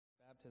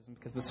baptism,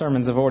 because the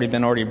sermons have already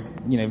been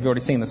you've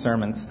already seen the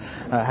sermons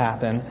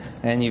happen,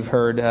 and you've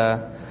heard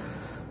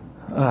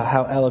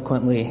how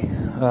eloquently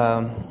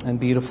and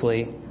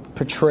beautifully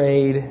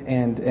portrayed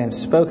and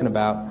spoken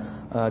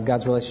about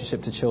God's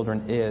relationship to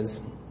children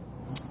is.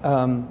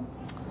 But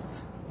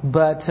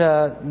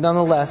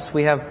nonetheless,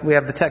 we have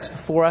the text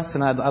before us,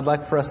 and I'd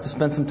like for us to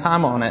spend some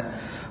time on it.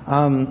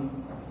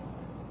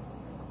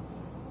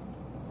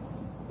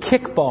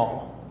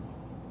 Kickball.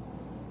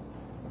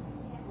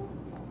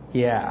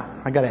 Yeah,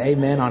 I got an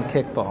amen on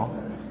kickball.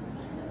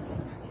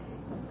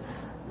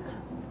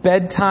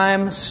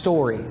 Bedtime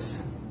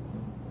stories.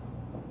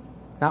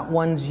 Not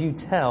ones you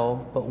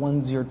tell, but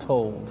ones you're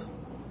told.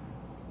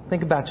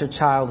 Think about your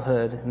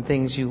childhood and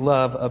things you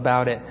love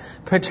about it.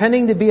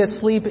 Pretending to be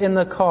asleep in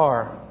the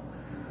car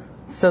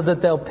so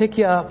that they'll pick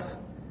you up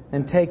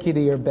and take you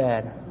to your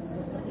bed.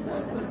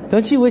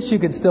 Don't you wish you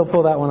could still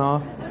pull that one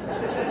off?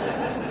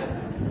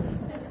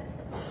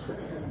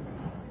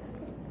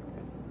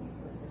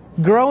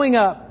 Growing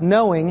up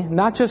knowing,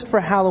 not just for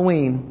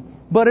Halloween,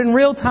 but in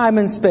real time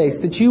and space,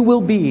 that you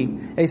will be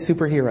a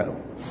superhero,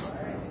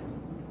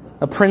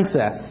 a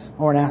princess,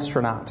 or an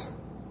astronaut.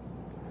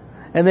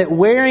 And that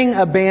wearing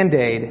a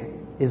Band-Aid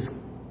is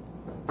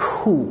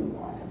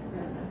cool,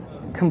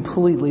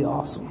 completely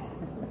awesome.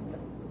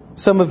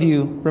 Some of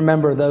you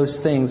remember those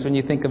things when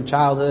you think of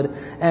childhood,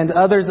 and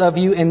others of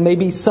you, and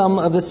maybe some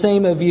of the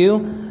same of you,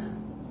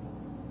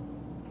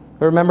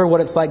 remember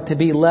what it's like to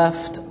be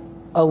left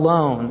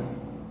alone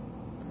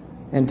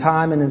in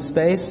time and in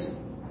space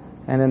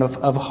and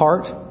of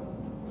heart.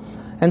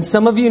 And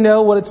some of you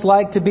know what it's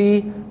like to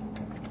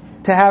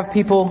have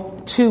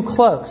people too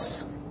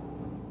close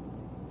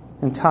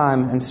in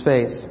time and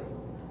space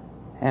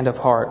and of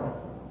heart.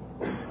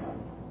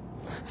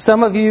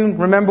 Some of you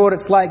remember what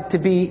it's like to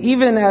be,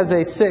 even as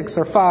a 6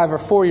 or 5 or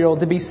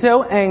 4-year-old, to be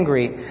so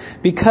angry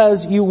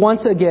because you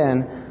once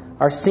again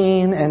are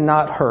seen and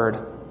not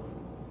heard.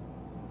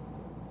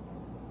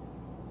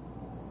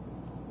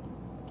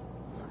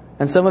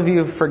 And some of you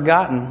have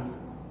forgotten,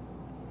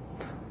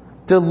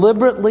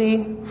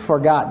 deliberately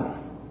forgotten,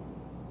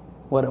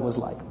 what it was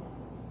like.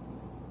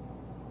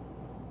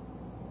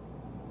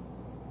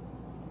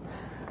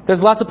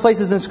 There's lots of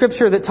places in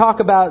Scripture that talk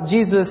about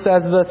Jesus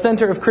as the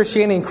center of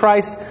Christianity, and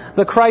Christ,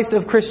 the Christ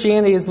of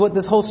Christianity, is what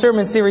this whole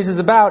sermon series is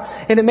about.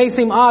 And it may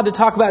seem odd to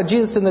talk about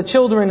Jesus and the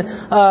children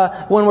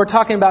when we're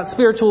talking about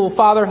spiritual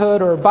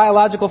fatherhood or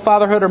biological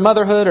fatherhood or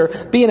motherhood or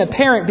being a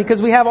parent,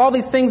 because we have all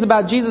these things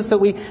about Jesus that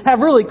we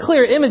have really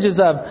clear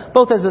images of,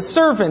 both as a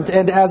servant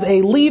and as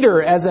a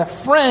leader, as a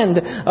friend,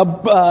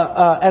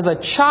 as a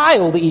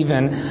child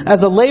even,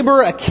 as a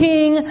laborer, a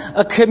king,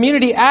 a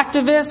community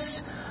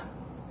activist.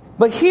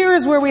 But here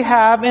is where we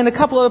have, in a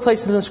couple other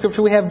places in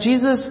Scripture, we have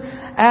Jesus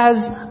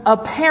as a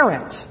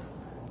parent,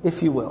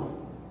 if you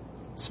will.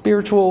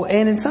 Spiritual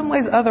and in some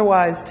ways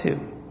otherwise too.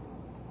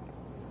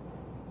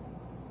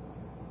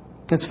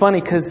 It's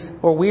funny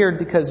weird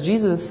because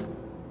Jesus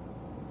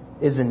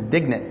is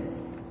indignant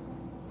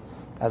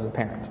as a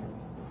parent.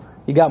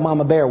 You got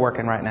Mama Bear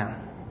working right now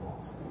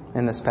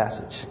in this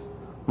passage.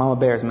 Mama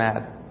Bear is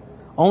mad.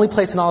 Only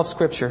place in all of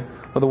Scripture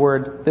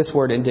where this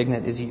word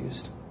indignant is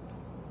used.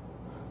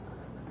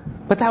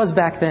 But that was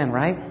back then,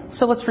 right?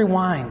 So let's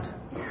rewind.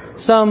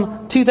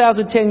 Some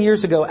 2010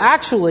 years ago,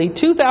 actually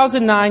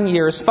 2009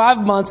 years,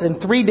 5 months and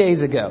 3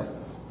 days ago,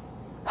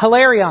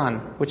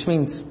 Hilarion, which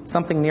means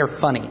something near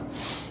funny,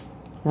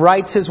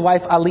 writes his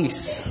wife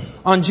Alice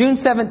on June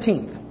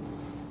 17th,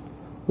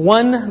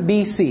 1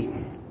 BC.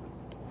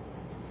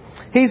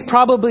 He's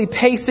probably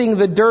pacing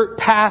the dirt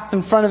path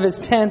in front of his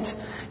tent.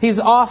 He's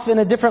off in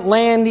a different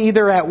land,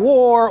 either at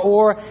war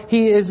or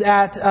he is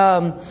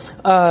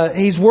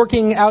he's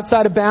working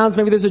outside of bounds.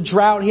 Maybe there's a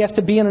drought. He has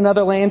to be in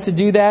another land to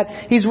do that.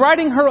 He's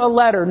writing her a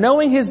letter,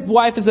 knowing his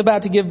wife is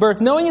about to give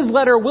birth, knowing his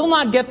letter will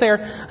not get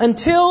there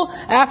until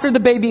after the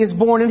baby is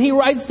born. And he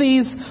writes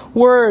these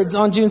words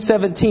on June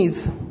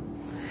 17th.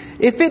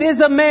 If it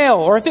is a male,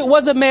 or if it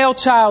was a male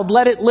child,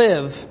 let it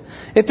live.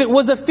 If it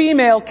was a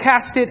female,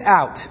 cast it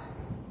out.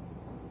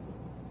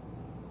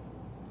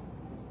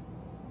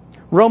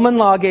 Roman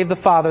law gave the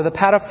father, the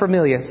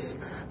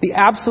paterfamilias, the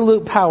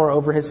absolute power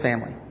over his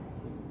family,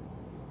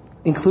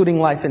 including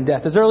life and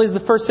death. As early as the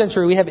 1st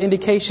century, we have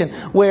indication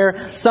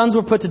where sons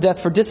were put to death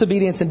for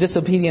disobedience and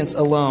disobedience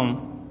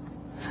alone.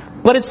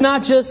 But it's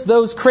not just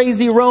those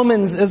crazy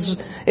Romans.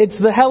 It's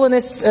the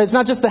Hellenists. It's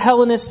not just the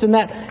Hellenists and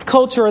that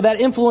culture or that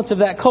influence of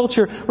that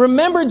culture.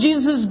 Remember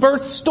Jesus'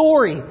 birth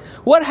story.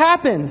 What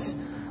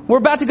happens? We're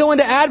about to go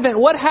into Advent.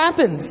 What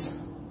happens?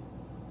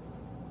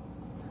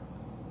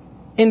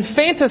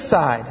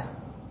 Infanticide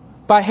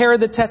by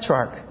Herod the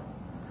Tetrarch.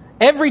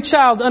 Every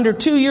child under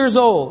 2 years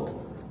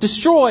old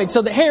destroyed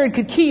so that Herod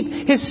could keep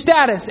his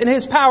status and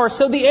his power,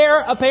 so the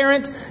heir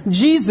apparent,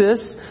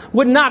 Jesus,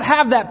 would not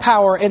have that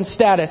power and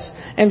status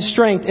and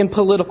strength and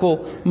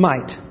political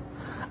might.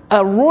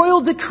 A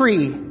royal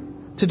decree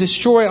to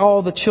destroy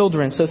all the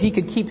children so he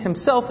could keep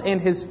himself and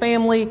his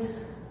family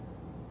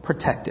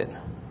protected.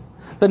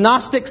 The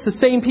Gnostics, the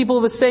same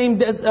people,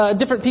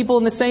 different people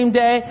in the same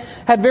day,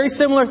 had very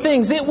similar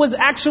things. It was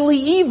actually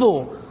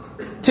evil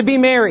to be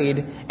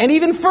married, and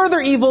even further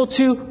evil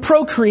to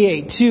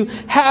procreate, to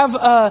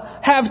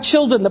have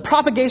children. The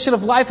propagation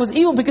of life was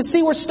evil because,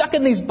 see, we're stuck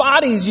in these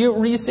bodies,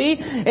 you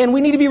see, and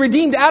we need to be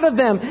redeemed out of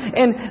them.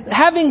 And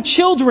having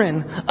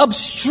children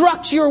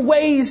obstruct your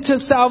ways to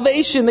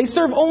salvation. They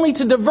serve only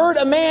to divert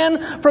a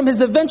man from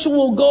his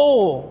eventual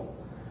goal.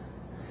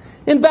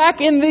 And back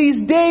in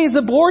these days,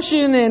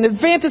 abortion and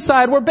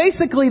infanticide were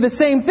basically the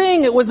same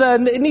thing. It was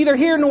neither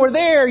here nor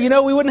there.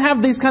 We wouldn't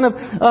have these kind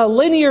of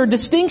linear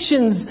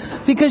distinctions,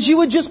 because you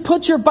would just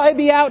put your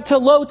baby out to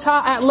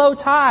at low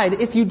tide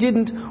if you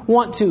didn't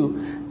want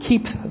to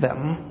keep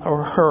them,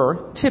 or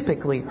her,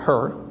 typically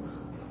her.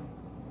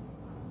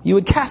 You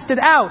would cast it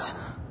out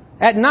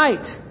at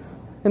night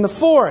in the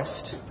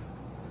forest.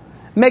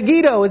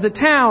 Megiddo is a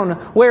town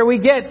where we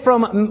get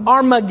from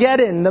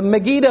Armageddon. The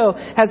Megiddo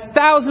has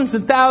thousands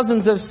and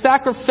thousands of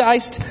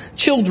sacrificed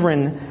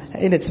children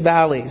in its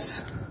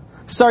valleys.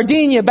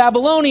 Sardinia,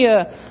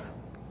 Babylonia,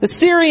 the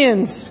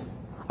Syrians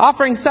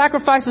offering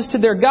sacrifices to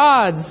their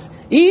gods.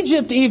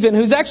 Egypt even,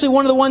 who's actually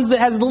one of the ones that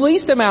has the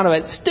least amount of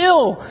it,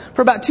 still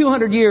for about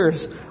 200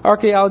 years,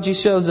 archaeology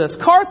shows us.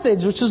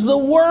 Carthage, which was the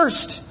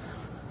worst.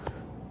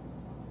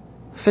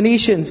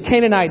 Phoenicians,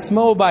 Canaanites,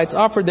 Moabites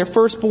offered their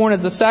firstborn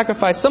as a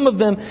sacrifice. Some of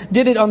them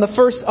did it on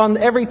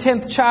every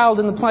 10th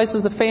child in the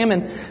places of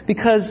famine,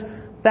 because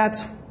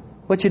that's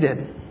what you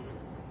did.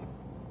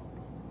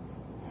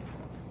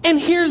 And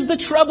here's the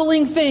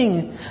troubling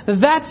thing.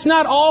 That's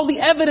not all the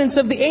evidence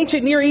of the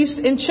ancient Near East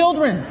in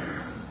children.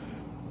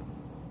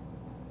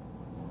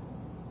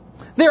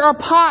 There are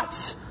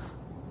pots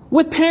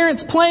with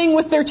parents playing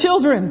with their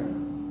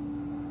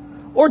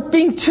children, or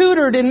being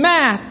tutored in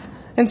math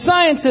and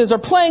sciences, or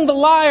playing the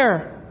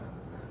lyre.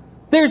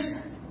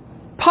 There's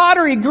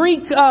pottery,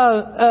 Greek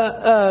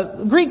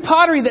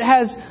pottery that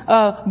has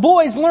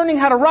boys learning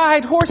how to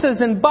ride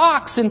horses and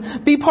box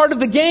and be part of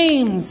the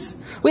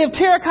games. We have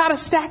terracotta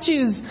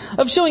statues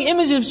of showing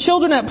images of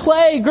children at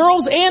play,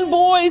 girls and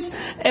boys.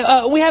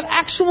 We have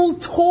actual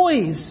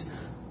toys.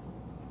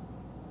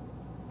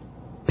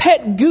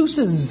 Pet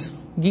geese,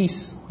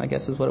 I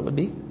guess is what it would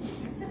be.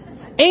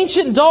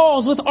 Ancient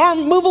dolls with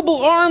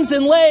movable arms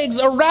and legs,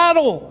 a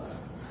rattle.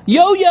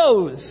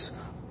 Yo-yos,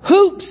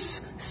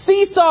 hoops,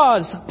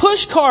 seesaws,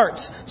 push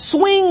carts,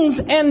 swings,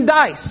 and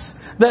dice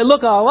that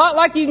look a lot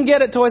like you can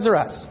get at Toys R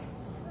Us.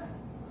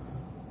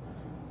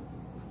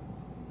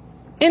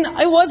 And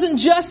it wasn't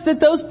just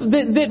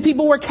that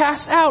people were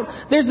cast out.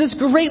 There's this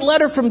great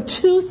letter from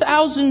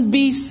 2000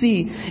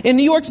 BC in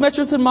New York's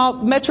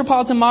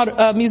Metropolitan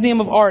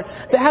Museum of Art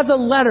that has a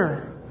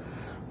letter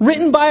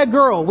written by a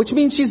girl, which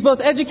means she's both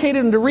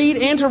educated to read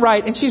and to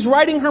write, and she's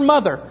writing her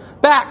mother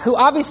back, who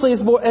obviously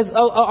is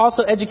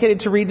also educated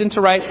to read and to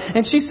write.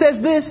 And she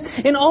says this,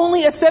 and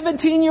only a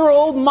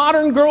 17-year-old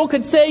modern girl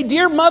could say,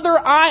 "Dear mother,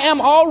 I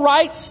am all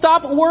right.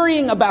 Stop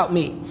worrying about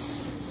me."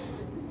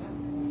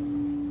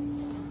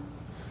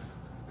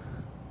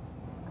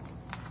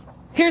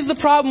 Here's the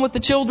problem with the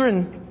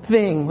children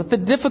thing, with the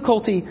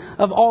difficulty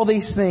of all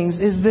these things,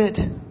 is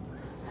that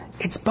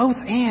it's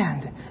both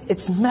and.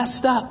 It's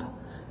messed up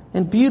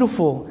and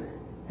beautiful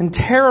and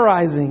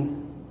terrorizing.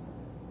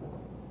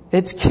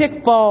 It's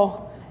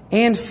kickball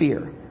and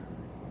fear.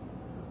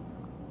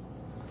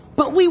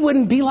 But we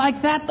wouldn't be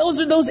like that. Those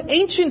are those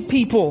ancient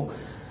people.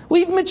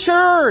 We've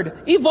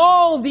matured,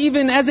 evolved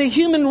even as a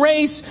human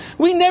race.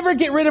 We never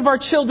get rid of our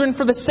children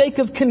for the sake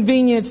of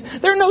convenience.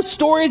 There are no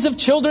stories of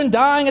children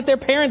dying at their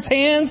parents'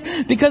 hands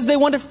because they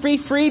want to be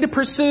free to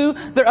pursue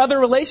their other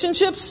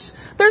relationships.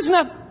 There's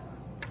nothing.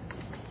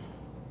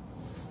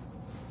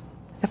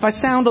 If I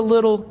sound a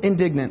little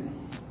indignant,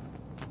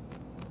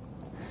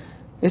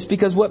 it's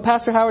because what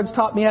Pastor Howard's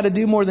taught me how to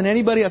do more than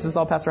anybody else, it's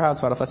all Pastor Howard's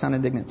fault if I sound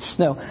indignant.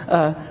 No.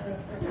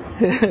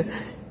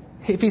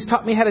 If he's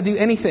taught me how to do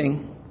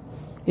anything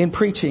in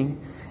preaching,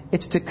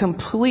 it's to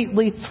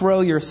completely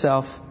throw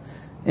yourself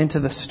into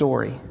the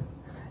story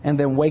and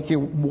then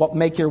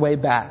make your way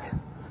back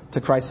to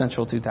Christ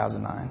Central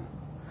 2009.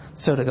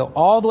 So to go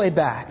all the way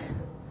back,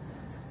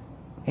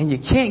 and you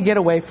can't get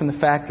away from the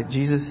fact that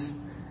Jesus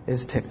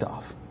is ticked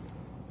off.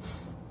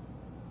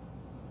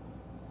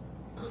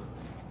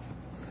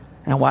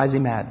 And why is he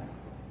mad?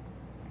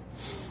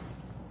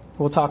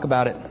 We'll talk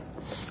about it.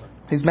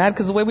 He's mad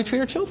because of the way we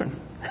treat our children.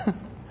 I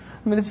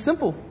mean, it's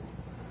simple.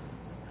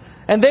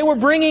 And they were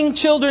bringing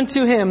children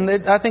to him.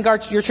 I think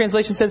your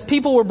translation says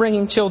people were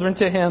bringing children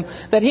to him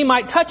that he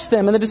might touch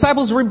them. And the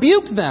disciples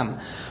rebuked them.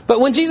 But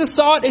when Jesus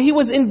saw it, he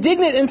was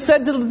indignant and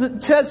said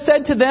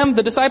to them,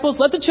 the disciples,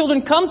 "Let the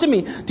children come to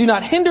me. Do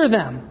not hinder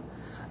them."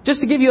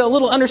 Just to give you a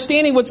little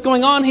understanding what's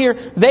going on here,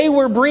 they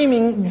were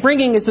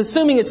bringing, it's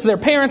assuming it's their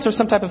parents or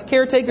some type of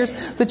caretakers.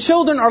 The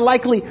children are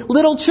likely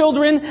little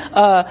children,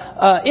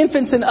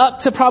 infants and up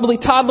to probably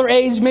toddler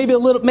age,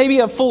 maybe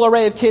a full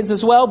array of kids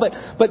as well,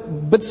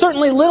 but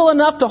certainly little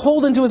enough to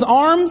hold into his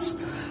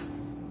arms.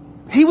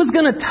 he was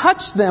going to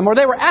touch them, or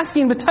they were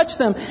asking him to touch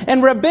them.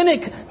 And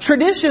rabbinic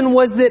tradition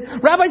was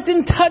that rabbis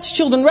didn't touch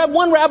children.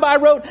 One rabbi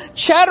wrote,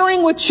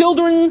 "Chattering with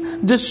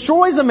children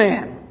destroys a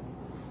man."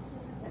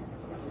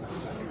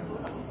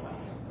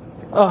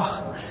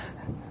 Oh,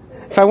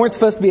 if I weren't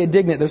supposed to be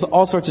indignant, there's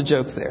all sorts of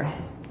jokes there.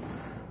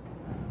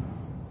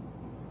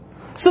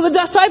 So the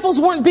disciples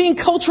weren't being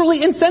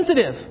culturally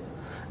insensitive.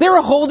 They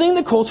were holding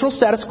the cultural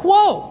status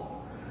quo.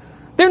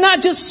 They're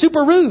not just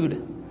super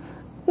rude.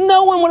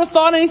 No one would have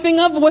thought anything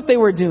of what they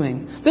were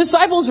doing. The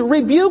disciples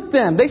rebuked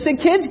them. They said,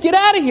 "Kids, get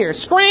out of here.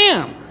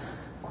 Scram."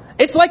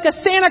 It's like a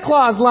Santa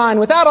Claus line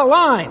without a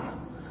line.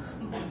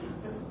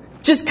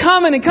 Just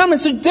coming and coming.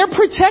 So they're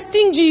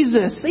protecting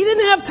Jesus. He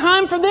didn't have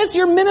time for this.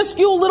 Your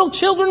minuscule little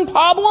children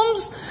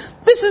problems.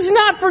 This is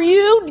not for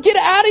you. Get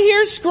out of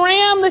here.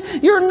 Scram.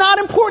 You're not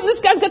important. This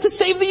guy's got to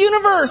save the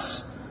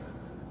universe.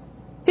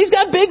 He's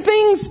got big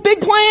things, big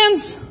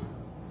plans.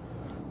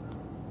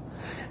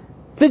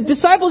 The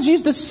disciples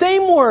used the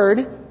same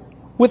word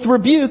with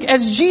rebuke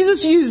as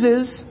Jesus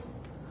uses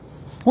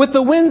with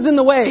the winds and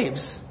the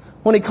waves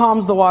when he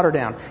calms the water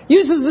down.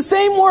 Uses the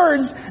same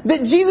words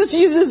that Jesus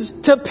uses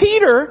to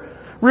Peter,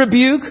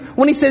 rebuke,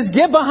 when he says,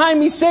 "Get behind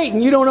me,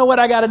 Satan. You don't know what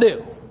I got to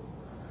do."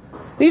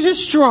 These are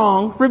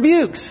strong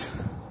rebukes.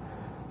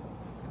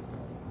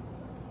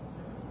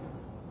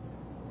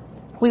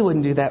 We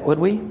wouldn't do that, would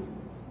we?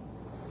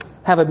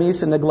 Have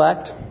abuse and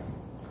neglect.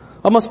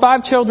 Almost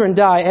 5 children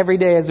die every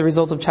day as a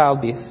result of child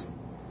abuse.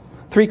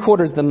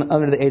 3/4 of them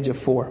under the age of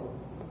 4.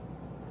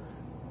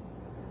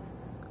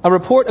 A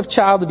report of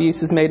child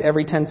abuse is made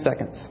every 10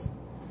 seconds.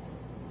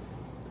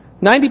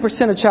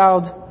 90% of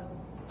child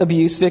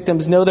abuse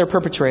victims know their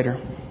perpetrator.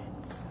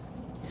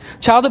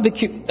 Child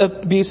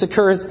abuse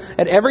occurs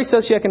at every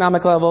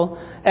socioeconomic level,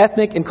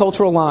 ethnic and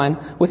cultural line,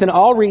 within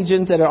all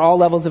regions and at all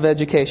levels of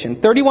education.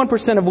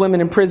 31% of women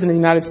in prison in the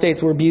United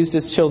States were abused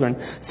as children.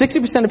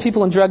 60% of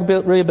people in drug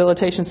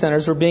rehabilitation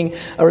centers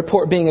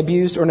report being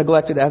abused or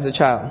neglected as a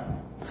child.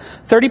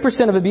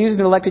 30% of abused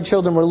and neglected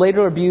children will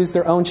later abuse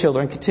their own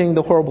children, continuing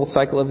the horrible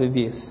cycle of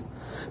abuse.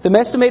 The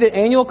estimated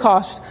annual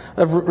cost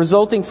of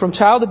resulting from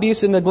child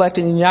abuse and neglect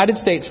in the United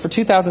States for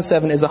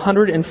 2007 is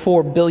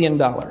 $104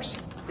 billion.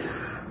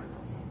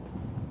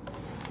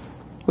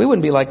 We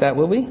wouldn't be like that,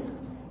 would we?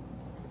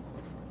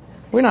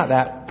 We're not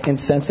that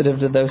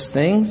insensitive to those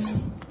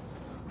things.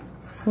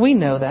 We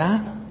know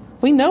that.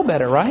 We know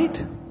better, right?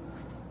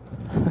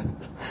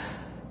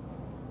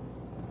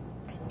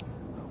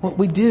 What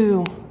we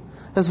do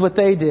is what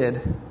they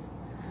did.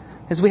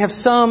 Is we have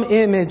some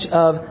image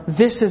of,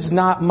 this is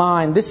not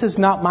mine. This is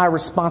not my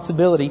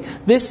responsibility.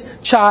 This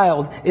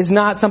child is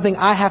not something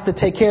I have to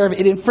take care of.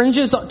 It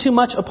infringes too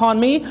much upon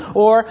me,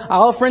 or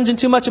I'll infringe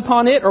too much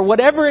upon it, or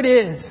whatever it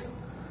is.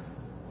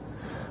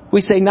 We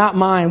say, not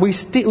mine. We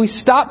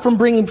stop from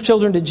bringing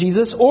children to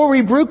Jesus, or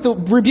we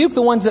rebuke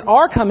the ones that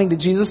are coming to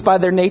Jesus by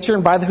their nature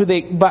and by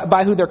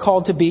who they're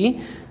called to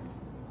be.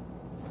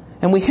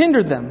 And we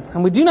hinder them,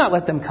 and we do not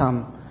let them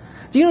come.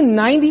 Do you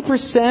know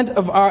 90%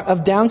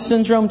 of Down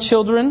syndrome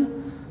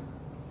children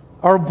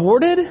are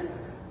aborted?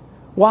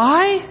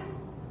 Why?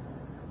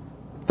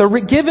 The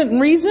given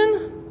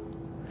reason?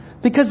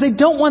 Because they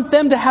don't want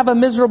them to have a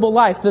miserable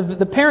life.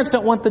 The parents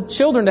don't want the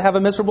children to have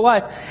a miserable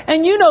life.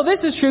 And you know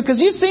this is true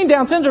because you've seen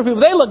Down syndrome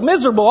people. They look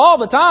miserable all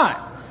the time.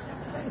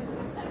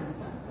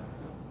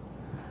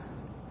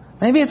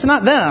 Maybe it's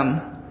not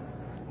them.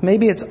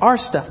 Maybe it's our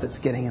stuff that's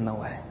getting in the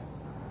way.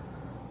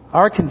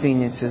 Our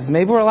conveniences.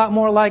 Maybe we're a lot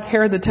more like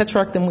Herod the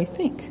Tetrarch than we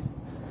think.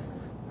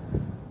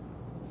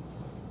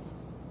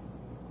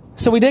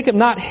 So we make it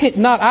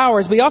not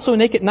ours, but we also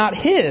make it not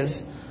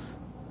his.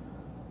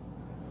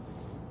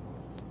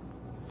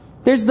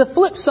 There's the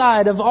flip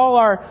side of all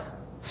our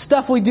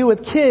stuff we do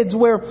with kids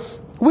where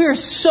we are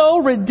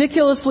so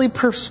ridiculously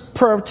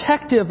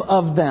protective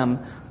of them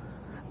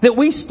that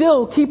we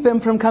still keep them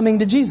from coming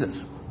to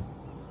Jesus.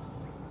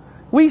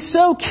 We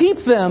so keep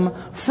them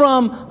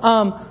from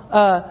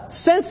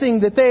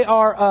sensing that they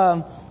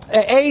are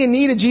in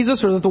need of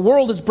Jesus, or that the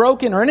world is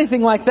broken, or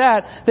anything like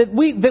that, that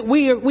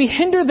we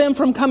hinder them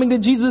from coming to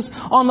Jesus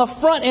on the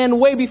front end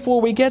way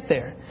before we get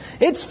there.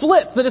 It's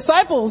flipped. The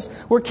disciples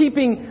were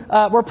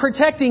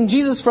protecting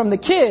Jesus from the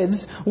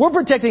kids. We're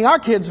protecting our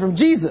kids from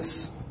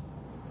Jesus.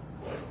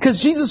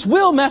 Because Jesus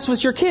will mess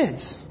with your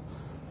kids.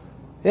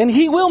 And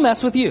He will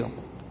mess with you.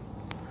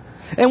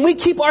 And we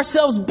keep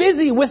ourselves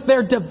busy with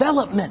their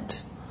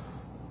development.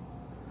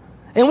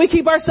 And we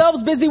keep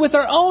ourselves busy with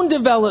our own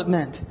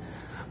development.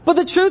 But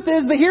the truth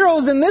is, the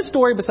heroes in this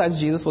story, besides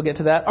Jesus, we'll get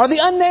to that, are the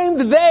unnamed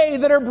they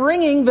that are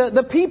bringing,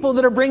 the people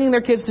that are bringing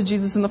their kids to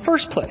Jesus in the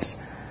first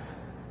place.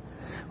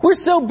 We're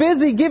so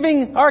busy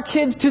giving our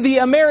kids to the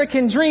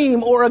American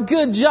dream, or a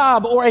good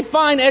job, or a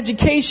fine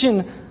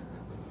education.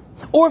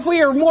 Or if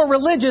we are more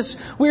religious,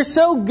 we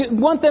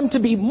want them to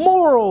be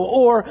moral,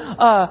 or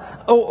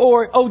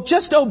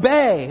just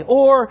obey,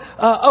 or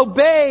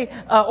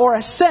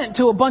assent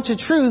to a bunch of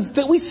truths,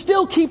 that we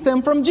still keep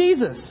them from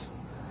Jesus.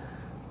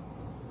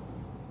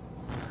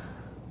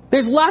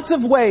 There's lots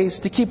of ways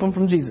to keep them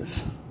from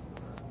Jesus.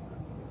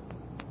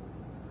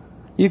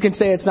 You can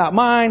say it's not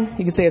mine.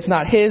 You can say it's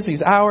not his.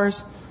 He's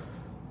ours.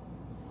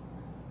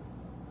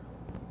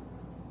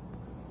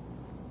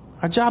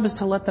 Our job is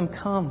to let them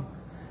come.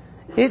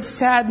 It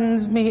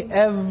saddens me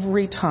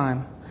every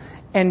time,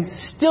 and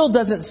still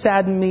doesn't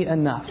sadden me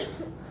enough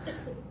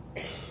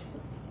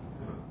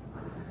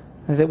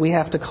that we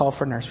have to call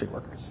for nursery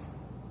workers.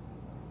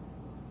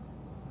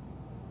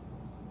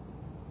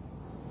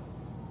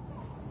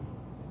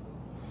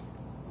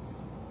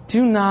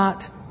 Do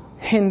not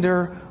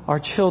hinder our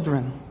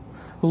children.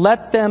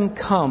 Let them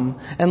come,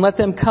 and let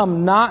them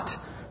come not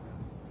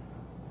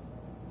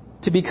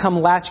to become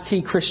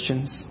latchkey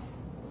Christians.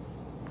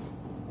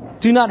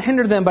 Do not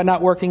hinder them by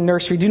not working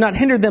nursery. Do not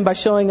hinder them by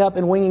showing up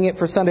and winging it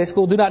for Sunday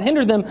school. Do not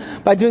hinder them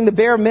by doing the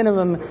bare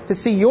minimum to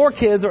see your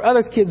kids or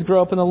others' kids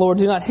grow up in the Lord.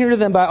 Do not hinder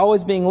them by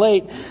always being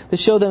late to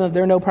show them that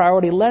they're no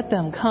priority. Let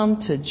them come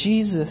to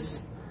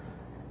Jesus,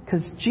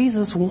 because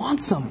Jesus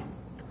wants them.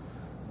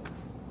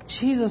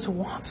 Jesus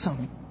wants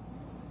them.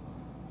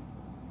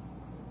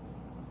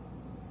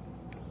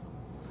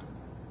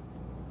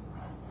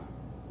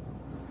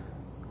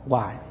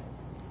 Why?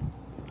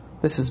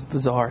 This is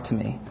bizarre to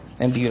me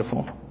and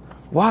beautiful.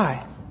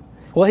 Why?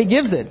 Well, he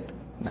gives it.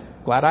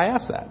 Glad I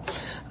asked that.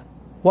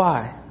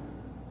 Why?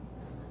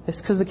 It's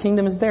because the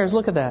kingdom is theirs.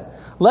 Look at that.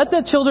 Let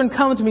the children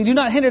come to me. Do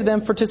not hinder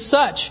them, for to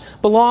such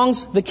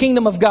belongs the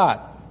kingdom of God.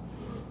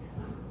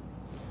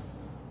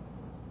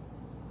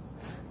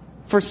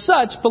 For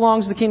such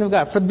belongs the kingdom of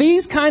God. For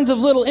these kinds of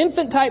little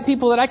infant type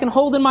people that I can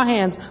hold in my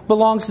hands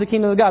belongs to the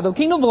kingdom of God. The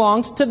kingdom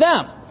belongs to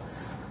them.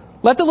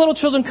 Let the little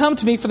children come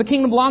to me, for the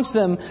kingdom belongs to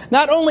them.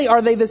 Not only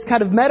are they this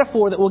kind of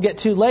metaphor that we'll get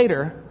to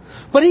later,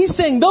 but he's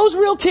saying those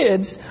real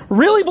kids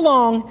really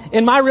belong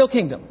in my real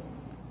kingdom.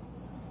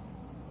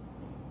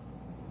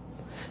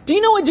 Do you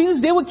know what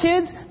Jesus did with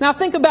kids? Now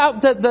think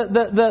about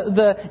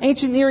the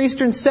ancient Near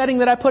Eastern setting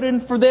that I put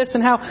in for this,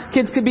 and how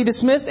kids could be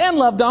dismissed and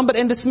loved on, but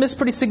dismissed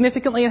pretty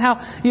significantly, and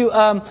how you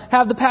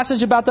have the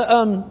passage about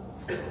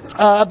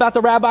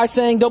the rabbi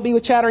saying, "Don't be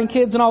with chattering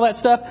kids," and all that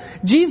stuff.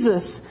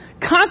 Jesus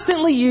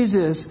constantly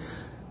uses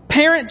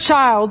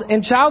parent-child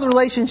and child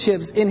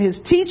relationships in his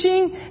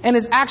teaching and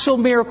his actual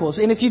miracles.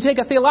 And if you take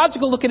a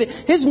theological look at it,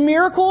 his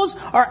miracles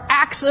are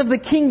acts of the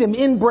kingdom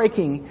in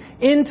breaking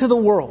into the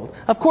world.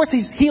 Of course,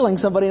 he's healing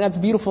somebody, and that's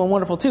beautiful and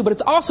wonderful too, but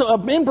it's also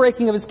an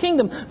inbreaking of his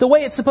kingdom, the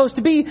way it's supposed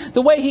to be,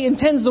 the way he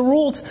intends the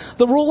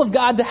rule of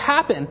God to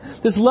happen.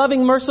 This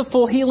loving,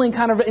 merciful, healing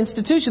kind of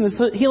institution, this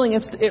healing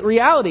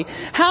reality.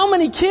 How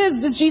many kids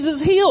does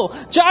Jesus heal?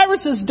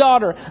 Jairus'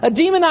 daughter, a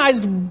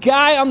demonized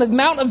guy on the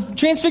Mount of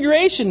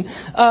Transfiguration,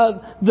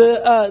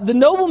 the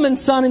nobleman's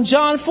son in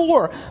John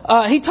 4.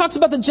 He talks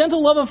about the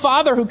gentle love of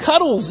father who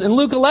cuddles in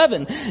Luke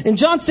 11. In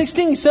John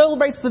 16, he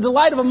celebrates the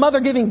delight of a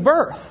mother giving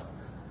birth.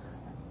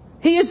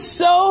 He is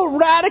so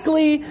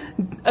radically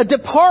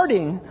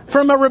departing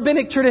from a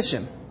rabbinic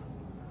tradition.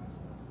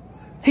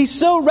 He's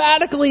so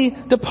radically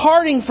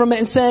departing from it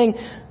and saying,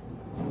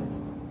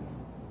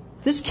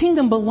 this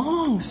kingdom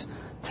belongs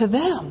to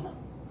them.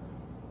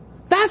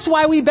 That's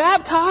why we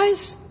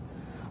baptize.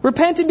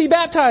 Repent and be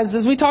baptized,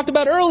 as we talked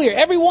about earlier,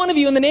 every one of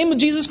you, in the name of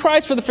Jesus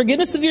Christ, for the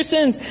forgiveness of your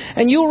sins,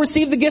 and you will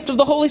receive the gift of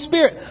the Holy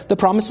Spirit. The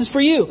promise is for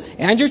you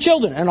and your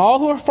children and all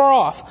who are far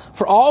off,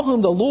 for all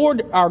whom the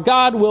Lord our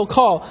God will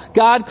call.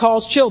 God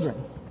calls children.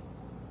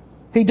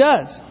 He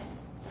does.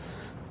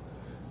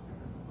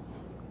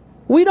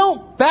 We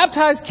don't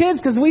baptize kids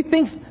because we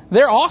think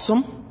they're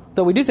awesome,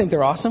 though we do think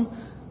they're awesome.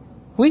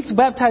 We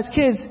baptize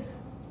kids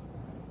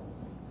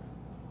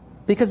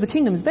because the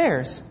kingdom is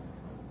theirs.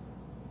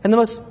 And the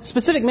most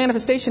specific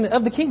manifestation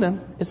of the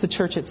kingdom is the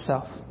church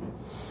itself.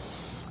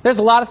 There's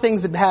a lot of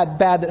things that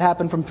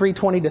happened from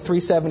 320 to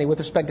 370 with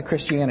respect to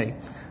Christianity.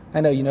 I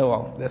know you know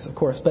all this, of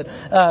course, but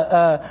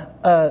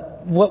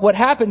what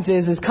happens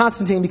is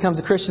Constantine becomes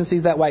a Christian,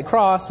 sees that white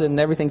cross, and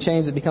everything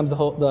changes. It becomes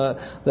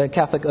the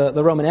Catholic,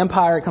 the Roman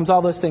Empire. It comes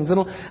all those things,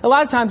 and a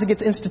lot of times it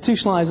gets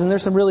institutionalized, and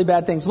there's some really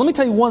bad things. Let me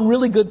tell you one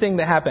really good thing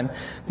that happened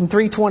from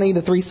 320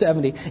 to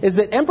 370 is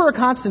that Emperor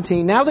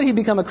Constantine, now that he'd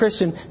become a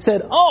Christian,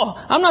 said, "Oh,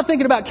 I'm not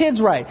thinking about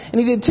kids right," and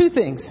he did two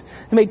things.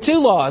 He made two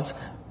laws.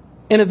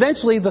 And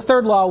eventually, the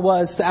third law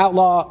was the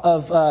outlaw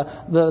of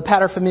the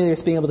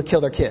paterfamilias being able to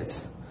kill their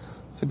kids.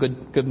 It's a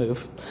good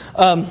move.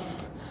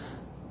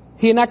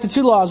 He enacted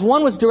two laws.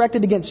 One was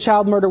directed against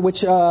child murder,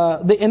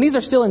 and these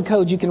are still in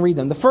code. You can read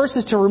them. The first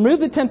is to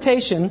remove the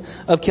temptation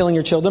of killing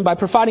your children by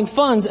providing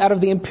funds out of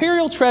the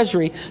imperial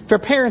treasury for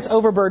parents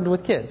overburdened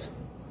with kids.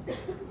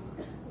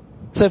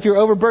 So if you're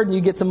overburdened,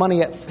 you get some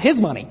money, his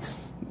money,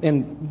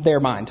 in their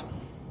mind.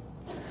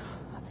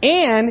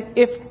 And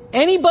if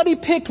anybody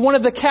picked one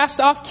of the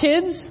cast-off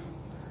kids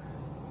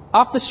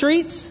off the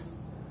streets,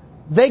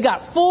 they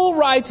got full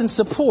rights and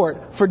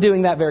support for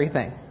doing that very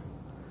thing.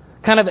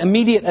 Kind of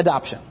immediate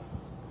adoption,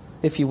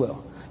 if you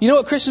will. You know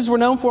what Christians were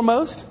known for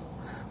most?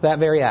 That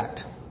very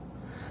act.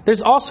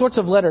 There's all sorts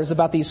of letters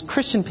about these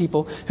Christian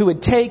people who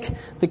would take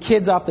the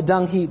kids off the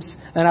dung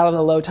heaps and out of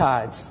the low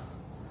tides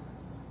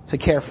to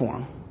care for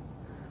them.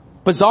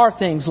 Bizarre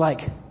things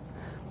like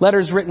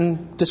letters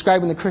written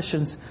describing the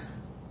Christians.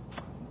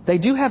 they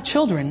do have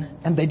children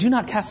and they do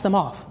not cast them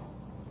off.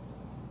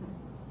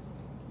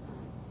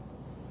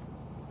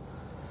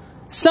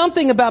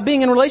 Something about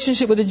being in a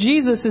relationship with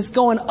Jesus is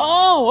going,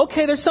 oh,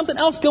 okay, there's something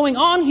else going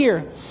on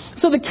here.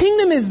 So the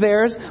kingdom is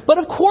theirs, but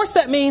of course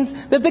that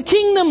means that the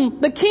king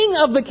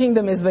of the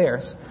kingdom is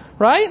theirs,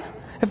 right?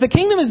 If the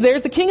kingdom is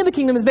theirs, the king of the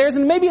kingdom is theirs,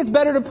 and maybe it's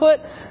better to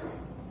put,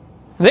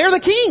 they're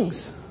the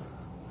kings.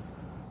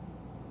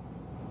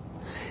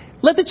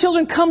 Let the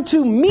children come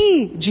to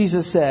me,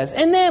 Jesus says.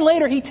 And then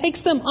later he takes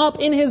them up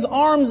in his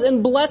arms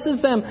and blesses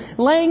them,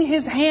 laying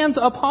his hands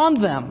upon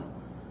them.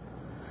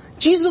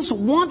 Jesus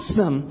wants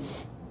them.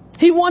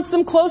 He wants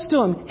them close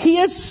to him. He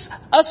is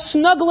a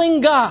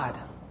snuggling God.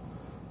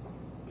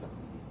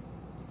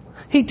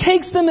 He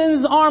takes them in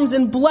his arms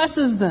and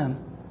blesses them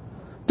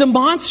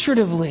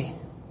demonstratively.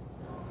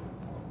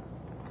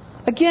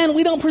 Again,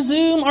 we don't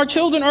presume our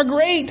children are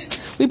great.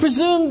 We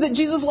presume that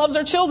Jesus loves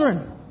our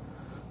children.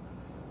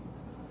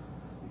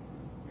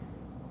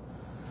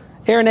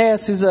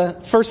 Irenaeus, who's a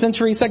 1st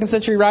century, 2nd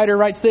century writer,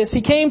 writes this: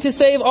 He came to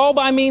save all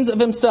by means of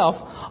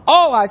himself.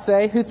 All, I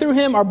say, who through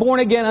him are born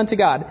again unto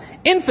God.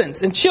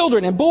 Infants and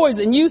children and boys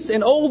and youths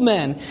and old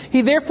men.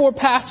 He therefore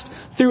passed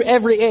through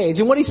every age.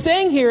 And what he's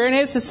saying here,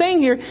 Irenaeus is saying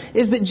here,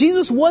 is that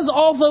Jesus was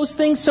all those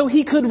things so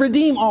he could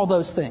redeem all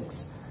those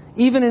things.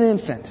 Even an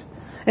infant.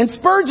 And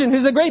Spurgeon,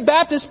 who's a great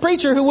Baptist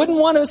preacher who wouldn't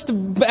want us to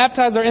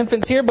baptize our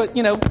infants here, but,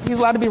 he's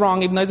allowed to be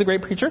wrong even though he's a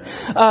great preacher.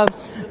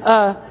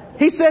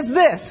 He says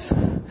this: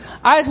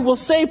 I will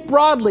say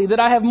broadly that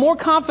I have more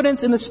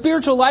confidence in the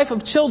spiritual life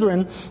of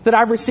children that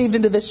I've received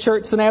into this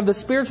church than I have the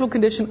spiritual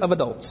condition of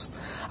adults.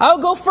 I'll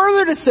go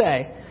further to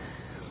say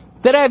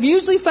that I have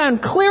usually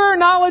found clearer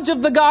knowledge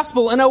of the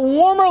gospel and a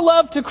warmer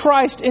love to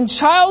Christ in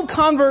child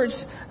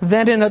converts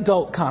than in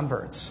adult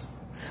converts.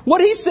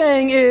 What he's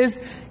saying is,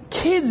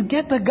 kids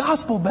get the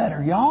gospel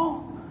better,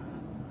 y'all.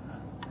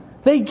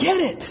 They get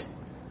it.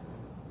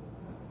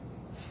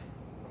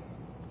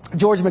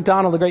 George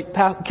MacDonald, the great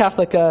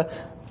Catholic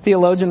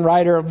theologian,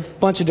 writer of a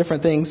bunch of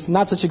different things,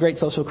 not such a great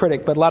social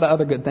critic, but a lot of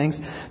other good things,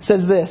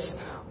 says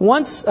this.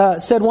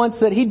 Said once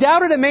that he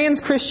doubted a man's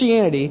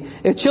Christianity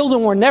if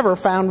children were never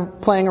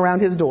found playing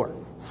around his door.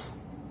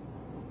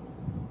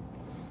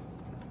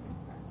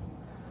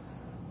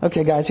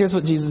 Okay, guys, here's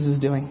what Jesus is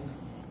doing.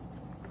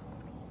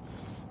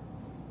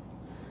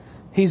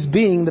 He's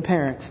being the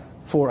parent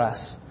for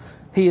us.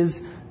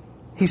 He's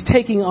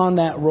taking on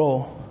that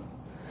role.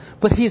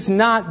 But he's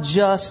not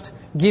just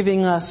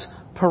giving us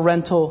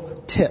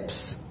parental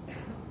tips.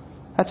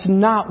 That's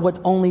not what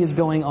only is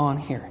going on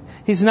here.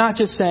 He's not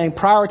just saying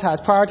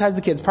prioritize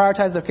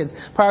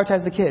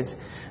the kids.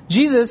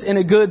 Jesus, in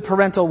a good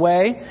parental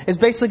way, is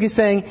basically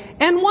saying,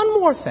 and one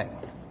more thing.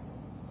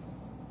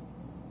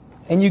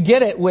 And you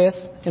get it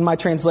with, in my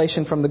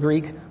translation from the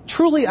Greek,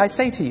 truly I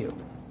say to you.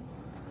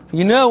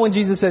 When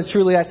Jesus says,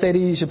 truly I say to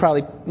you, you should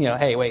probably,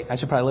 hey, wait, I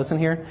should probably listen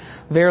here.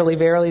 Verily,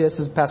 verily,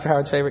 this is Pastor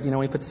Howard's favorite,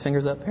 when he puts his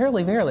fingers up.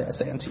 Verily, verily, I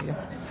say unto you.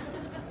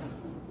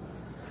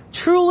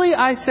 Truly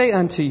I say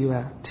unto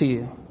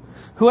you,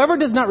 whoever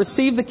does not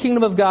receive the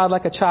kingdom of God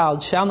like a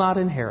child shall not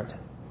inherit it.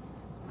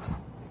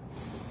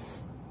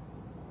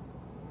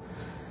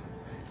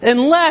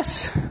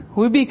 Unless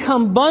we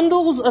become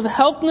bundles of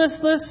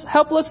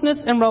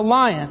helplessness and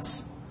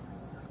reliance,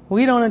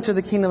 we don't enter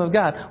the kingdom of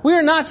God. We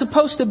are not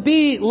supposed to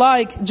be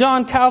like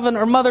John Calvin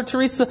or Mother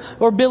Teresa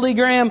or Billy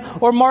Graham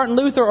or Martin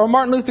Luther or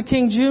Martin Luther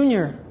King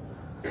Jr.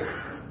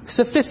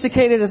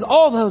 Sophisticated as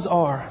all those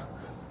are,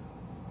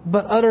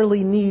 but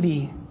utterly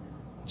needy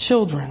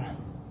children.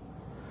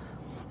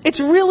 It's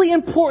really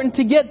important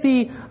to get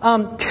the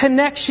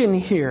connection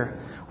here.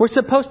 We're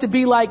supposed to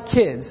be like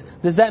kids.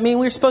 Does that mean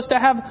we're supposed to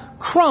have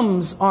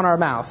crumbs on our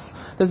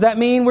mouth? Does that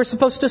mean we're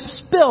supposed to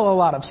spill a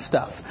lot of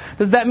stuff?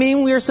 Does that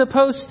mean we're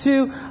supposed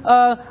to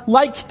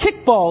like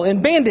kickball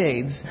and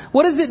Band-Aids?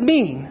 What does it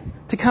mean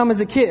to come as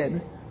a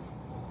kid?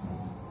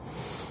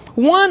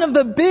 One of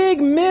the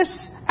big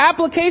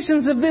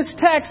misapplications of this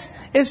text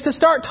is to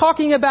start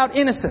talking about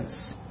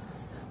innocence,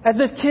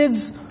 as if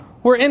kids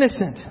were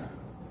innocent.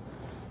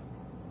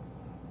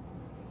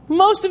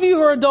 Most of you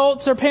who are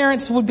adults or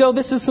parents would go,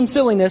 this is some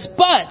silliness.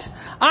 But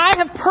I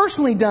have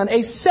personally done a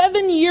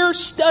 7-year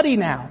study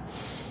now.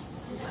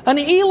 An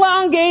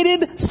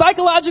elongated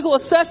psychological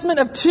assessment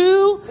of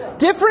 2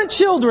 different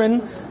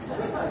children.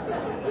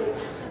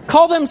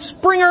 Call them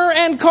Springer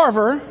and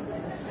Carver.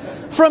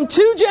 From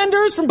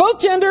both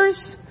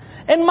genders.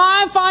 And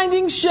my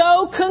findings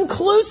show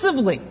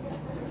conclusively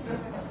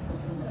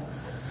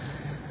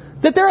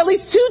that there are at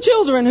least 2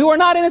 children who are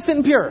not innocent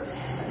and pure.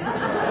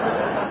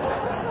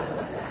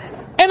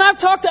 And I've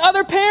talked to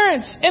other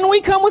parents, and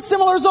we come with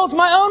similar results.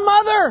 My own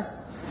mother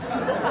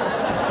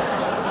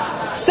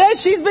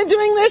says she's been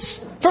doing this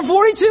for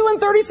 42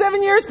 and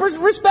 37 years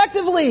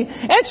respectively,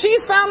 and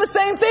she's found the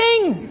same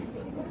thing.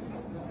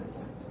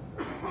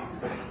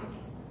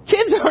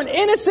 Kids aren't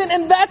innocent,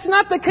 and that's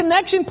not the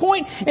connection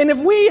point. And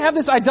if we have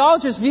this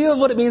idolatrous view of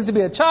what it means to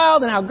be a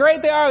child and how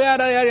great they are,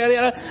 yada, yada, yada,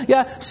 yada,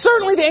 yeah,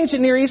 certainly the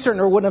ancient Near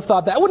Easterner wouldn't have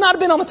thought that. It would not have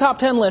been on the top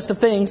 10 list of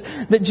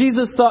things that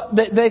Jesus thought,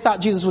 that they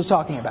thought Jesus was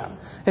talking about.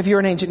 If you're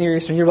an ancient Near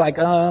Easterner, you're like,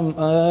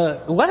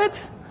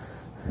 what?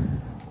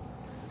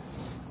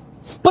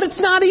 But it's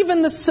not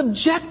even the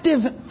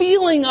subjective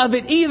feeling of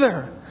it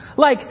either.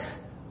 Like,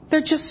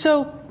 they're just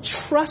so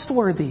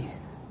trustworthy.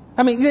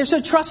 I mean, they're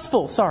so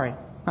trustful. Sorry,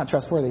 not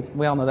trustworthy.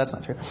 We all know that's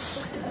not true.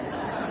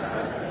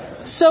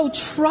 So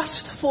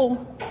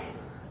trustful.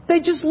 They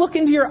just look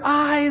into your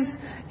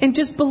eyes and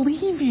just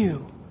believe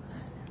you.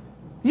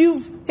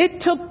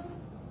 It took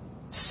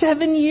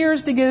 7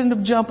 years to get him to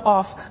jump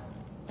off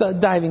the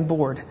diving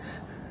board.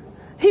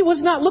 He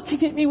was not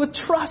looking at me with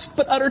trust,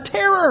 but utter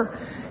terror.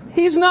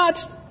 He's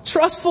not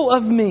trustful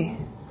of me.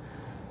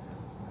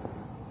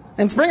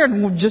 And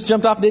Springer just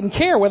jumped off and didn't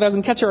care whether I was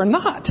going to catch her or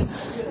not.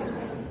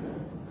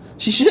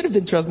 She should have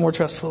been more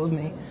trustful of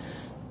me.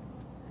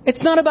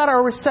 It's not about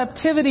our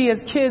receptivity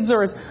as kids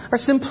or our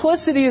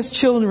simplicity as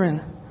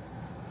children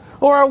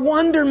or our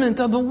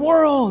wonderment of the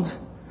world.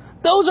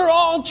 Those are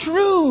all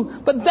true,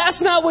 but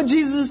that's not what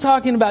Jesus is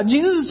talking about.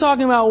 Jesus is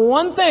talking about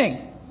one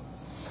thing.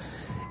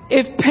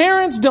 If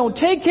parents don't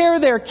take care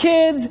of their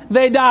kids,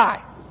 they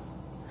die.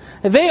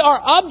 They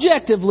are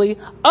objectively,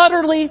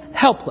 utterly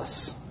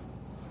helpless.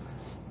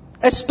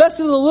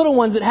 Especially the little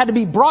ones that had to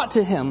be brought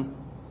to Him.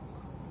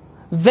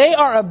 They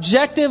are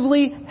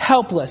objectively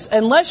helpless.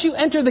 Unless you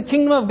enter the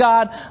kingdom of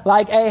God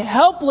like a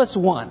helpless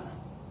one,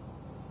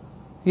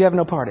 you have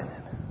no part in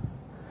it.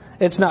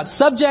 It's not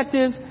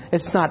subjective.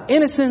 It's not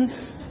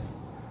innocent.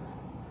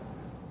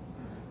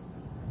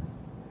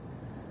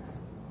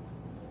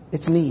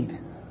 It's need.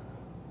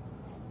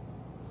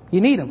 You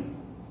need them.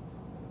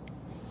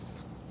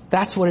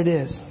 That's what it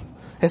is.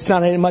 It's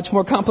not any much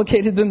more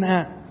complicated than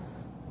that.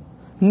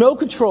 No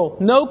control,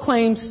 no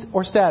claims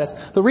or status.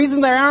 The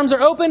reason their arms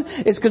are open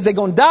is because they're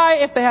going to die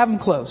if they have them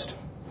closed.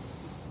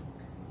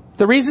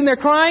 The reason they're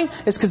crying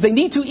is because they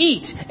need to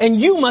eat, and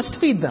you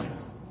must feed them.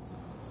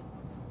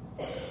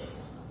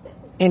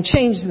 And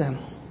change them.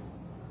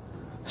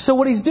 So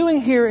what He's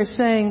doing here is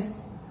saying,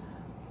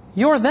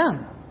 you're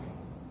them.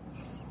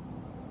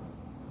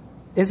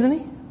 Isn't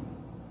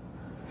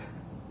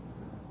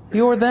He?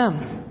 You're them.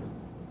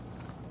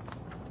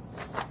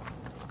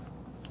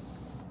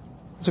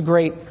 It's a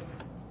great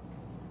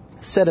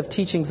set of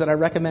teachings that I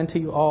recommend to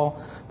you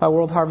all by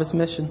World Harvest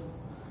Mission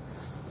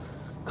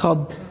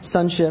called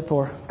Sonship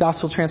or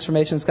Gospel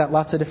Transformation. It's got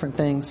lots of different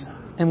things.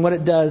 And what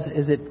it does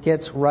is it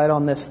gets right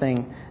on this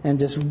thing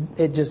and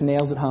it just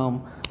nails it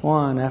home.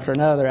 One after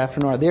another after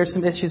another. There's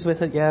some issues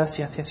with it.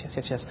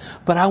 Yes.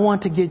 But I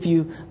want to give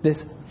you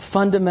this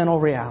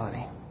fundamental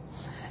reality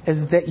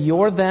is that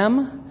you're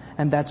them,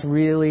 and that's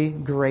really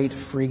great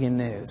freaking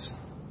news.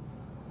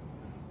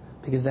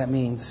 Because that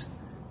means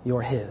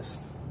you're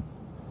His.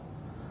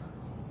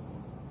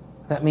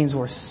 That means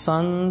we're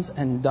sons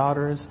and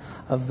daughters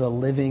of the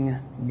living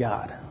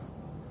God.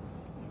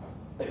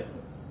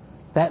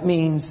 That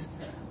means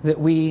that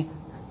we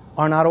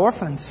are not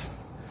orphans.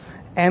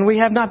 And we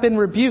have not been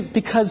rebuked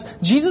because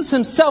Jesus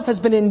Himself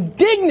has been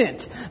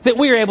indignant that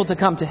we are able to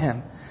come to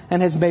Him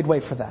and has made way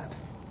for that.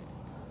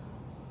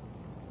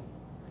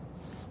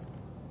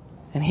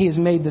 And He has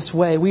made this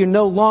way. We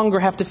no longer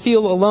have to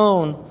feel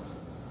alone.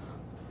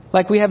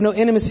 Like we have no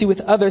intimacy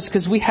with others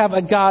because we have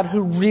a God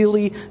who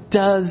really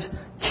does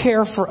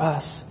care for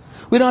us.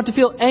 We don't have to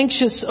feel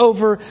anxious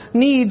over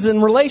needs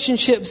and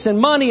relationships and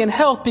money and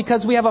health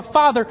because we have a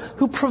Father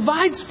who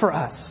provides for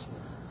us.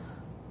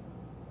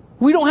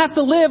 We don't have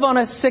to live on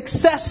a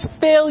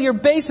success-failure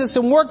basis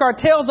and work our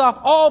tails off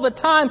all the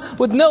time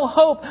with no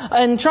hope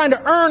and trying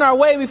to earn our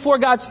way before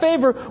God's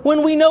favor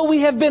when we know we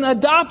have been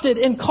adopted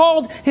and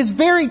called His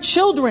very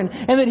children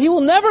and that He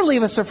will never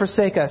leave us or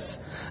forsake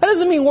us. That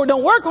doesn't mean we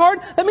don't work hard.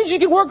 That means you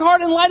can work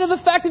hard in light of the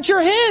fact that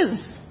you're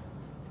His.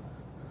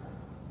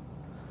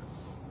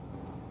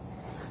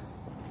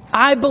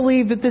 I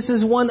believe that this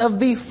is one of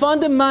the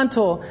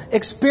fundamental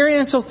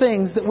experiential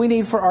things that we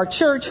need for our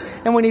church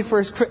and we need for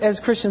as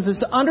Christians is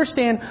to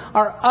understand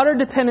our utter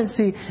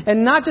dependency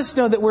and not just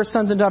know that we're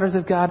sons and daughters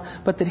of God,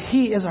 but that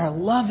He is our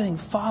loving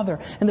Father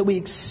and that we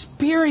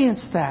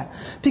experience that.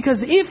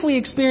 Because if we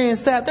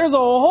experience that, there's a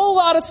whole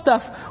lot of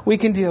stuff we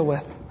can deal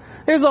with.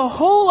 There's a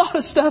whole lot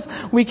of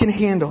stuff we can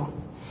handle.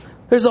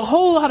 There's a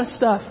whole lot of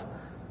stuff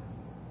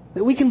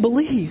that we can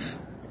believe.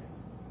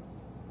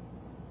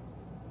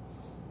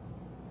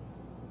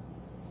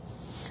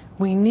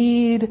 We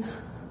need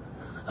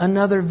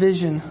another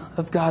vision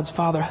of God's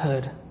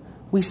fatherhood.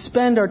 We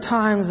spend our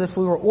time as if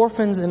we were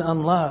orphans and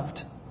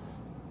unloved.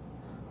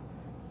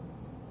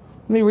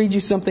 Let me read you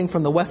something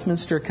from the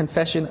Westminster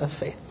Confession of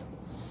Faith,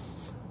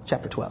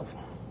 chapter 12.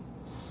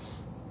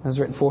 It was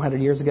written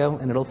 400 years ago,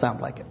 and it'll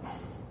sound like it.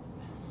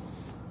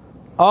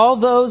 All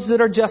those that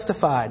are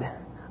justified,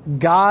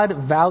 God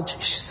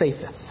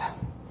vouchsafeth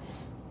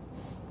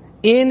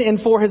in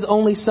and for His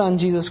only Son,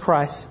 Jesus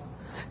Christ,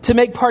 to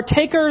make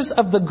partakers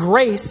of the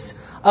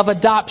grace of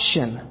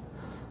adoption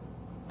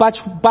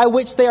by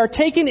which they are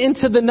taken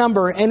into the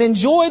number and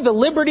enjoy the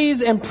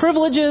liberties and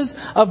privileges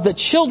of the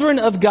children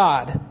of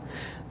God.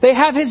 They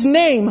have His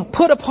name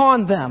put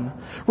upon them,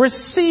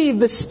 receive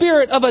the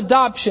Spirit of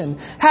adoption,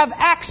 have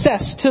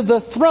access to the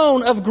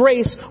throne of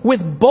grace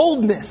with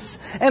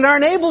boldness, and are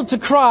enabled to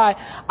cry,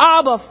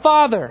 Abba,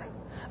 Father.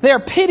 They are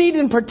pitied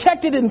and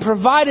protected and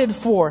provided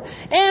for,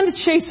 and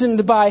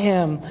chastened by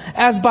Him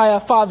as by a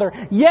father,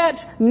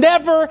 yet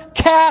never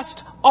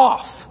cast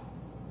off,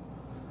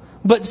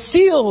 but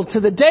sealed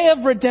to the day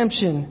of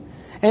redemption,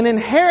 and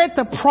inherit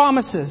the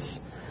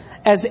promises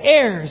as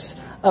heirs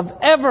of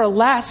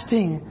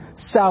everlasting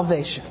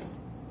salvation.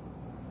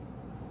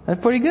 That's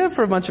pretty good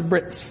for a bunch of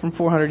Brits from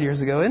 400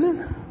 years ago, isn't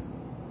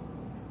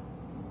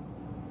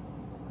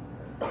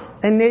it?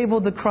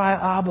 Enabled to cry,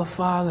 Abba,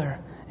 Father,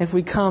 if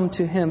we come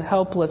to Him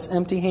helpless,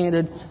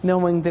 empty-handed,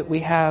 knowing that we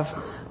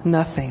have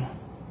nothing.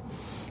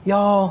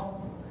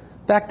 Y'all,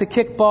 back to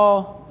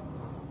kickball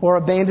or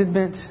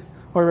abandonment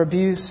or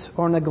abuse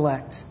or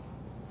neglect.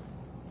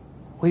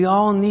 We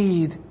all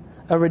need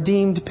a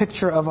redeemed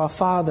picture of our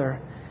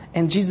Father,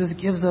 and Jesus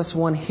gives us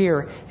one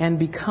here and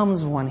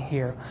becomes one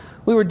here.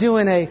 We were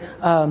doing at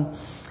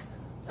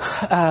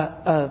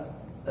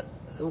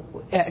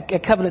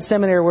Covenant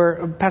Seminary,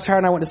 where Pastor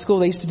Howard and I went to school.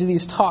 They used to do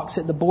these talks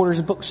at the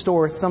Borders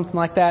bookstore, something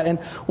like that, and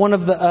one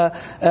of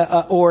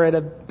the or at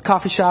a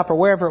coffee shop or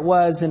wherever it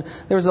was, and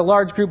there was a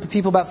large group of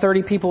people, about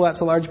 30 people. That's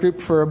a large group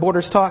for a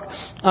Borders talk.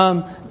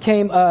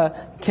 Came,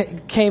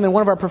 and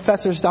one of our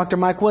professors, Dr.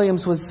 Mike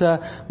Williams,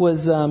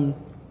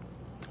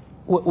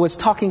 was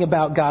talking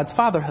about God's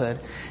fatherhood.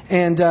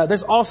 And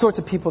there's all sorts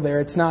of people there.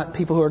 It's not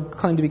people who are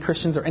claim to be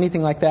Christians or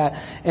anything like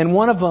that. And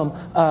one of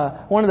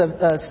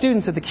the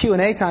students at the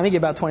Q&A time, he gave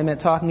about 20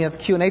 minutes talking at the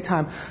Q&A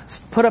time,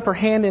 put up her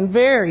hand and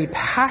very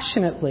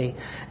passionately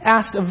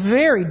asked a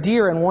very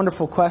dear and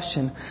wonderful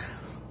question.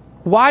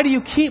 Why do you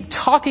keep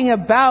talking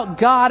about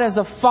God as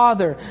a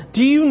father?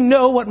 Do you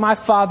know what my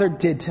father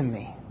did to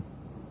me?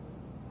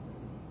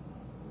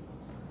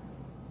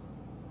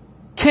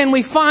 Can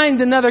we find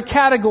another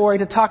category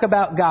to talk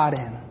about God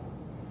in?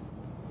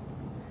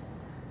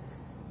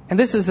 And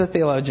this is a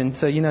theologian,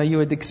 so you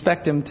would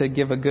expect him to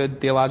give a good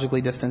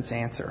theologically distanced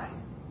answer.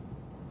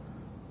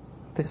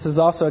 This is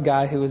also a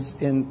guy who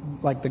was in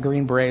like the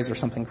Green Berets or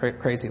something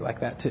crazy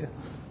like that too.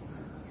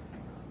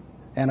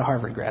 And a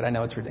Harvard grad. I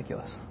know it's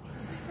ridiculous.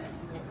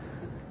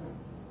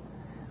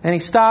 And he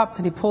stopped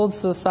and he pulled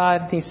to the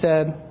side and he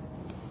said,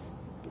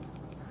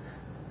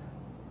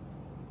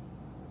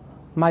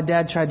 my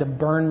dad tried to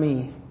burn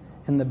me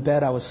in the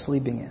bed I was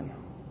sleeping in.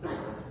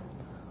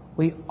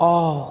 We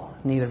all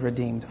need a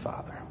redeemed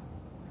father.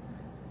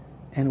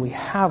 And we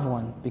have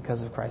one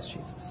because of Christ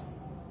Jesus.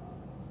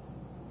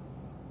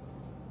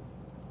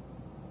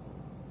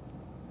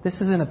 This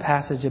isn't a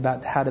passage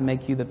about how to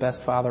make you the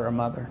best father or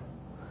mother.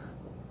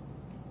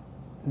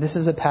 This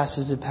is a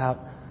passage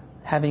about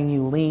having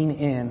you lean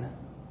in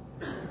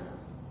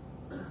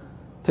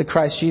to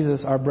Christ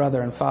Jesus, our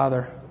brother and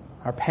father,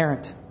 our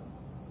parent,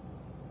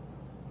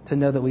 to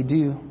know that we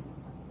do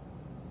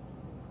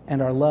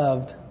and are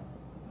loved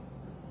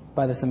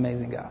by this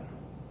amazing God.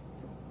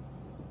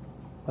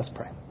 Let's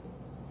pray.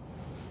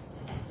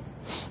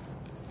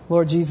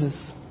 Lord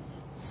Jesus,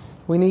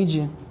 we need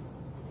you.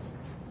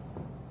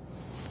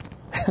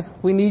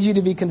 We need you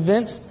to be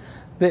convinced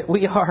that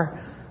we are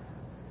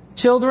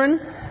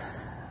children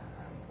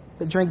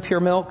that drink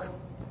pure milk.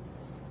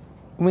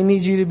 We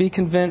need you to be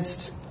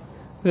convinced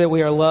that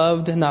we are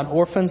loved and not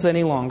orphans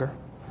any longer.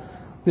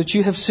 That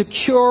you have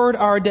secured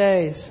our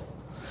days.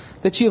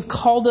 That you have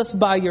called us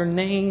by your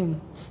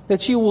name.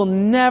 That you will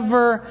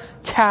never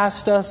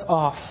cast us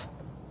off.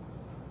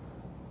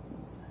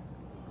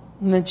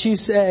 And that you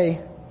say,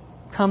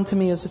 come to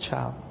me as a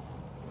child.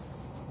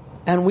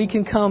 And we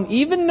can come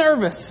even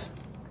nervous,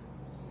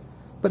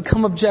 but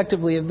come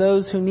objectively of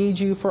those who need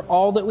you for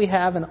all that we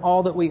have and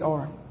all that we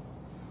are.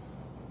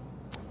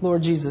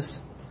 Lord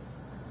Jesus,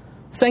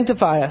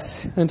 sanctify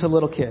us into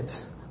little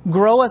kids.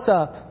 Grow us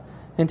up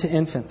into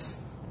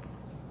infants.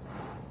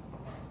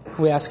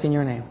 We ask in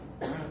your name.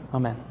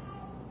 Amen.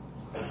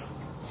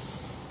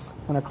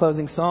 And our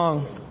closing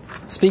song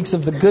speaks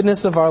of the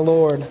goodness of our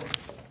Lord.